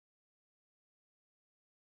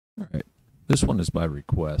All right. This one is by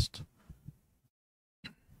request.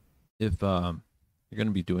 If you're going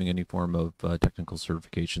to be doing any form of technical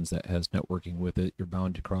certifications that has networking with it, you're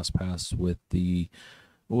bound to cross paths with the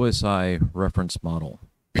OSI reference model,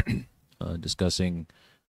 discussing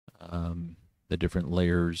the different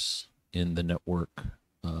layers in the network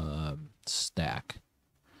stack.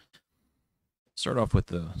 Start off with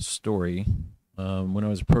the story. When I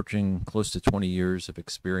was approaching close to 20 years of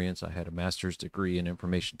experience, I had a master's degree in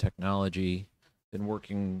information technology, been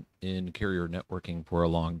working in carrier networking for a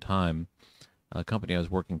long time. A company I was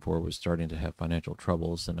working for was starting to have financial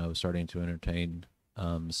troubles, and I was starting to entertain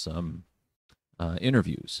some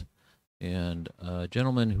interviews. And a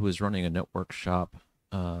gentleman who was running a network shop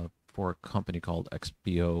for a company called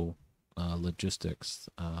XBO Logistics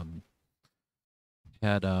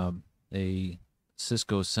had a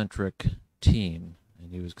Cisco centric team,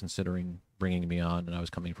 and he was considering bringing me on. And I was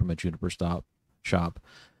coming from a Juniper shop,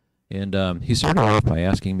 and he started off by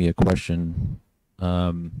asking me a question: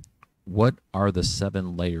 what are the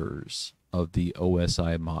 7 layers of the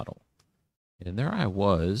OSI model? And there I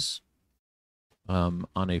was on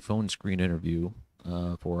a phone screen interview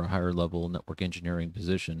for a higher level network engineering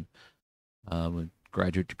position, with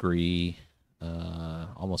graduate degree,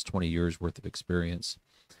 almost 20 years worth of experience.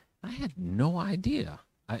 I had no idea.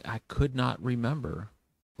 I could not remember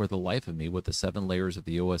for the life of me what the 7 layers of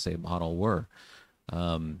the OSA model were.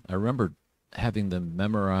 I remember having them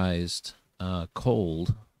memorized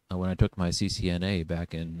cold when I took my CCNA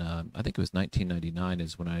back in, I think it was 1999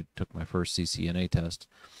 is when I took my first CCNA test.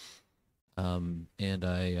 And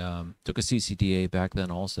I took a CCDA back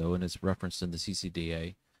then also, and it's referenced in the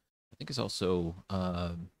CCDA. I think it's also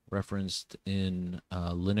referenced in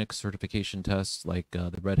Linux certification tests like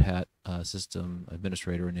the Red Hat System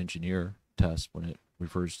Administrator and Engineer test when it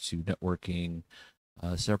refers to networking.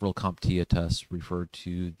 Several CompTIA tests refer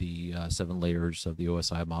to the 7 layers of the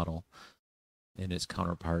OSI model and its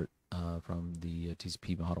counterpart from the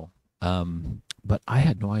TCP model. But I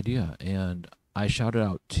had no idea, and I shouted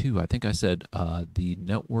out too. I think I said the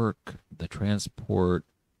network, the transport,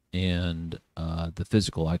 and the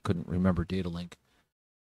physical. I couldn't remember data link.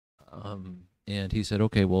 And he said,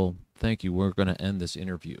 "Okay, well, thank you. We're going to end this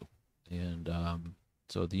interview." And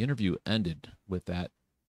so the interview ended with that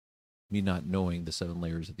me not knowing the 7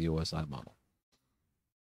 layers of the OSI model.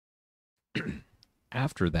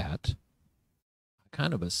 After that, I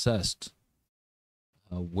kind of assessed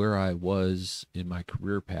where I was in my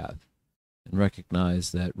career path and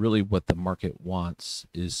recognized that really what the market wants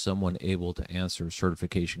is someone able to answer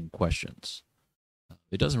certification questions.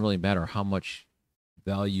 It doesn't really matter how much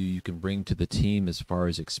value you can bring to the team as far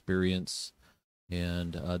as experience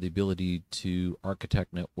and the ability to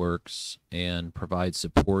architect networks and provide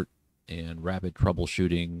support and rapid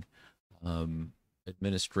troubleshooting,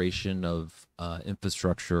 administration of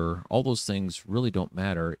infrastructure. All those things really don't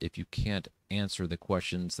matter if you can't answer the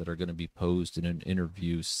questions that are going to be posed in an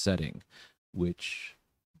interview setting, which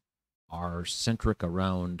are centric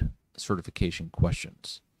around certification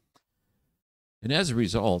questions. And as a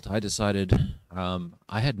result, I decided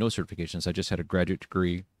I had no certifications. I just had a graduate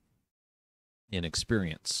degree in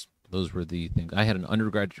experience. Those were the things. I had an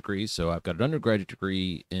undergraduate degree, so I've got an undergraduate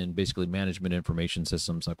degree in basically management information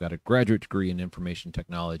systems. I've got a graduate degree in information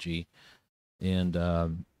technology,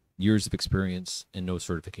 and years of experience and no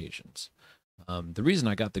certifications. The reason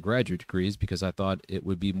I got the graduate degree is because I thought it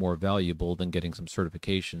would be more valuable than getting some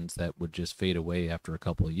certifications that would just fade away after a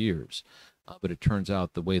couple of years. But it turns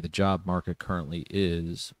out the way the job market currently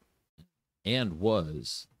is and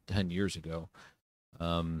was 10 years ago,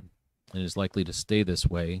 and is likely to stay this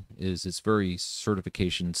way, is it's very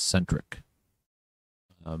certification centric.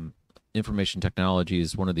 Information technology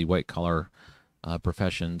is one of the white collar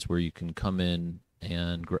professions where you can come in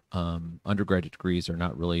and undergraduate degrees are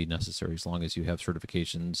not really necessary as long as you have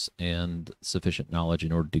certifications and sufficient knowledge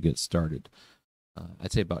in order to get started.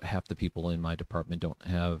 I'd say about half the people in my department don't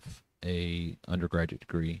have a undergraduate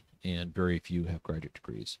degree, and very few have graduate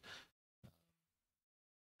degrees.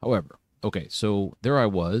 However, okay, so there I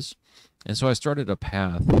was, and so I started a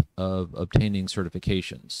path of obtaining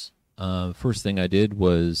certifications. First thing I did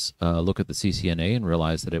was look at the CCNA and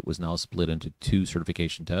realize that it was now split into 2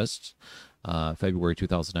 certification tests. February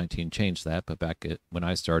 2019 changed that, but when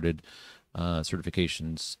I started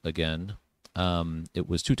certifications again, it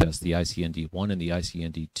was 2 tests, the ICND1 and the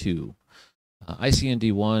ICND2.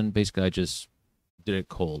 ICND1, basically I just did it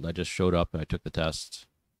cold. I just showed up and I took the test,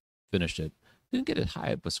 finished it. Didn't get as high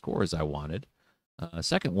of a score as I wanted.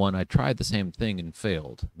 Second one, I tried the same thing and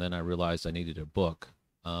failed. Then I realized I needed a book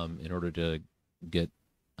in order to get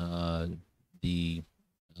the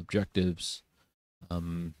objectives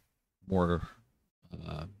more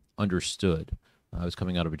understood. I was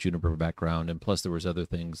coming out of a Juniper background, and plus there was other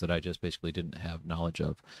things that I just basically didn't have knowledge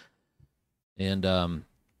of. And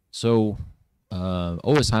so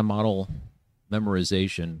OSI model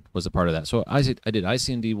memorization was a part of that. So I did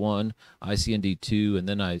ICND1, ICND2, and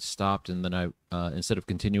then I stopped, and then I instead of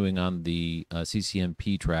continuing on the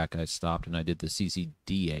CCNP track, I stopped and I did the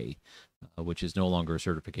CCDA, which is no longer a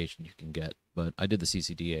certification you can get, but I did the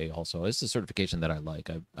CCDA also. It's a certification that I like.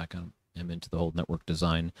 I kind of am into the whole network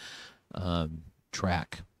design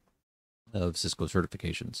track of Cisco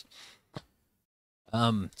certifications.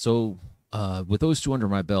 So with those two under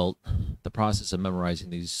my belt, the process of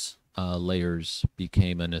memorizing these layers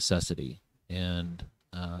became a necessity. And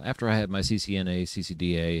after I had my CCNA,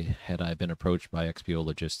 CCDA, had I been approached by XPO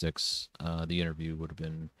Logistics, the interview would have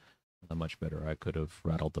been much better. I could have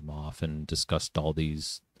rattled them off and discussed all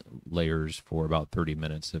these layers for about 30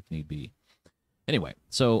 minutes if need be. Anyway,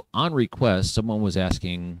 so on request, someone was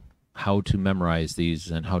asking how to memorize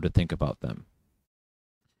these and how to think about them.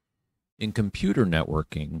 In computer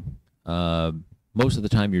networking, most of the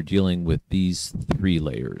time you're dealing with these three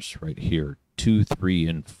layers right here, 2, 3,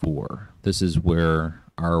 and 4. This is where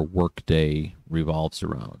our workday revolves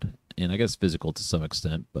around. And I guess physical to some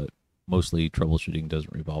extent, but mostly troubleshooting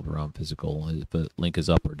doesn't revolve around physical. If a link is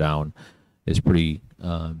up or down, it's pretty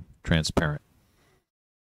transparent.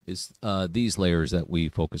 It's these layers that we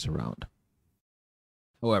focus around.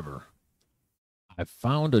 However, I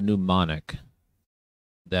found a mnemonic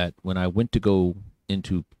that when I went to go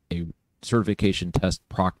into a certification test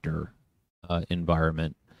proctor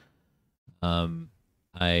environment,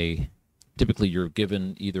 I typically you're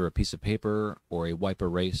given either a piece of paper or a wipe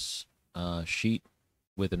erase sheet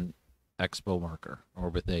with an expo marker or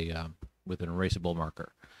with an erasable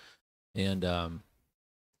marker, and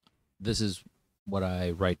this is what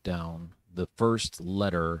I write down: the first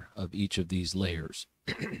letter of each of these layers.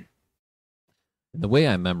 The way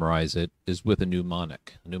I memorize it is with a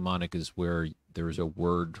mnemonic. A mnemonic is where there's a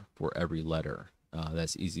word for every letter.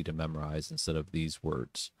 That's easy to memorize instead of these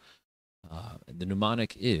words. The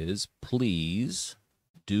mnemonic is, please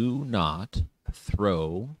do not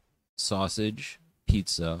throw sausage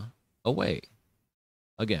pizza away.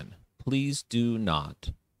 Again, please do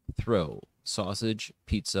not throw sausage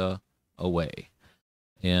pizza away.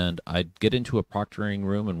 And I'd get into a proctoring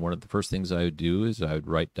room, and one of the first things I would do is I would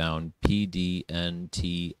write down PDNTSPA,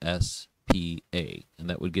 and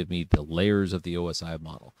that would give me the layers of the OSI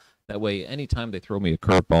model. That way, anytime they throw me a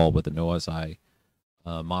curveball with an OSI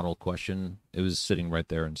model question, it was sitting right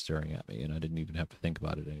there and staring at me, and I didn't even have to think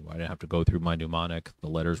about it anymore. I didn't have to go through my mnemonic. The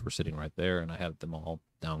letters were sitting right there, and I had them all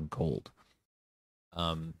down cold.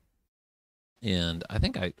 And I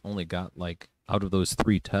think I only got, like, out of those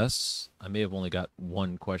 3 tests, I may have only got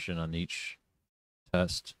 1 question on each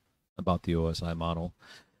test about the OSI model.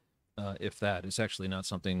 If that, it's actually not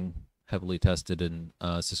something heavily tested in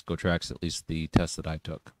Cisco tracks, at least the test that I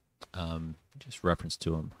took. Just reference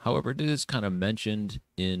to them. However, it is kind of mentioned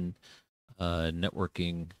in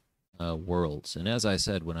networking worlds. And as I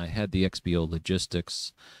said, when I had the XPO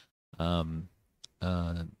Logistics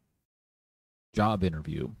job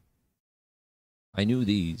interview, I knew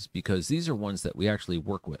these because these are ones that we actually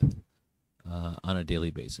work with on a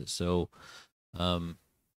daily basis. So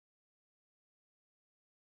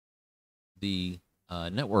the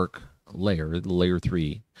network layer, the layer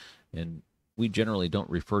 3, and we generally don't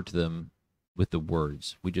refer to them with the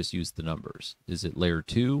words. We just use the numbers. Is it layer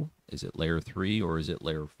 2? Is it layer 3? Or is it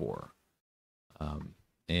layer 4?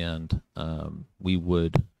 We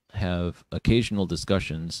would have occasional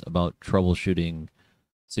discussions about troubleshooting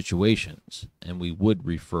situations, and we would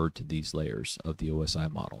refer to these layers of the OSI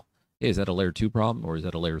model. Hey, is that a layer 2 problem or is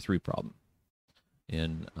that a layer 3 problem?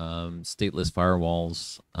 And stateless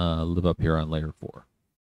firewalls live up here on layer 4.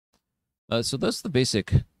 So that's the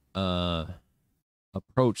basic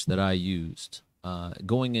approach that I used.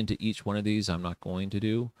 Going into each one of these, I'm not going to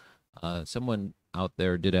do. Someone out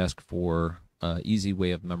there did ask for an easy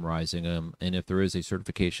way of memorizing them, and if there is a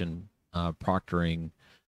certification proctoring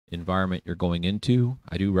environment you're going into,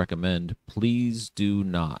 I do recommend, please do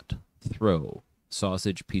not throw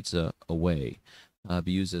sausage pizza away.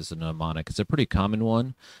 Be used as a mnemonic. It's a pretty common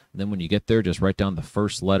one. And then when you get there, just write down the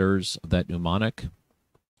first letters of that mnemonic,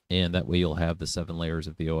 and that way you'll have the 7 layers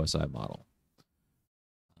of the OSI model.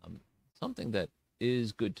 Something that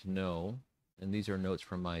is good to know, and these are notes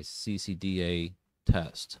from my CCDA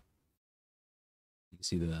test. You can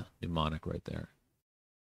see the mnemonic right there.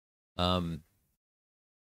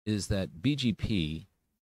 Is that BGP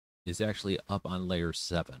is actually up on layer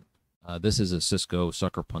 7. This is a Cisco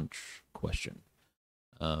sucker punch question.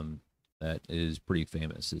 that is pretty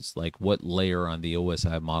famous. It's like, what layer on the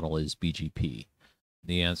OSI model is BGP?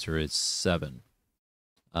 The answer is 7.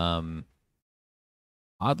 Oddly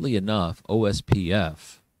enough,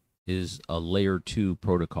 OSPF is a layer 2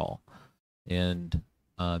 protocol, and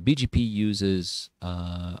BGP uses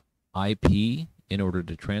IP in order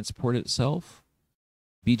to transport itself.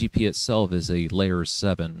 BGP itself is a layer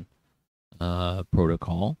 7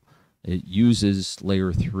 protocol. It uses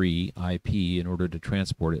layer 3 IP in order to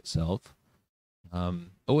transport itself.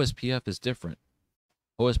 OSPF is different.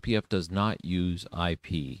 OSPF does not use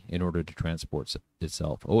IP in order to transport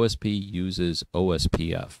itself. OSP uses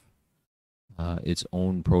OSPF, its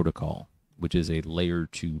own protocol, which is a layer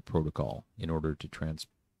 2 protocol in order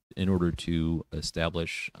to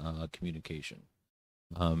establish communication.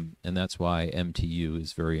 And that's why MTU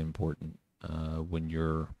is very important when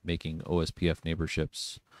you're making OSPF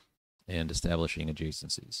neighborships and establishing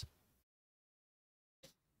adjacencies.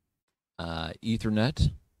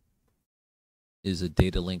 Ethernet is a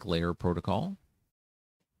data link layer protocol,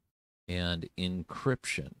 and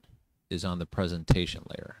encryption is on the presentation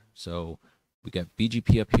layer. So we got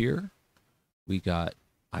BGP up here, we got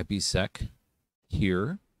IPsec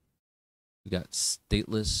here, we got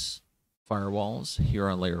stateless firewalls here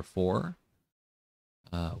on layer 4,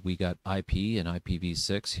 we got IP and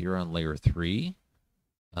IPv6 here on layer 3.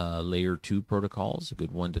 Layer 2 protocols, a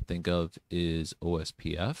good one to think of is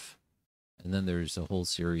OSPF. And then there's a whole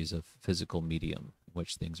series of physical medium in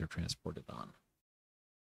which things are transported on.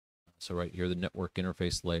 So right here, the network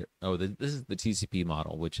interface layer. Oh, this is the TCP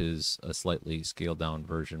model, which is a slightly scaled down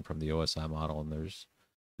version from the OSI model. And there's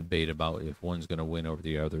debate about if one's going to win over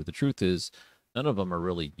the other. The truth is, none of them are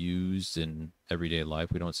really used in everyday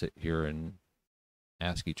life. We don't sit here and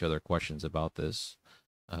ask each other questions about this.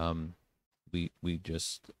 We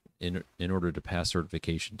just, in order to pass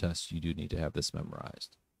certification tests, you do need to have this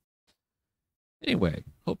memorized. Anyway,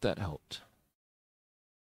 hope that helped.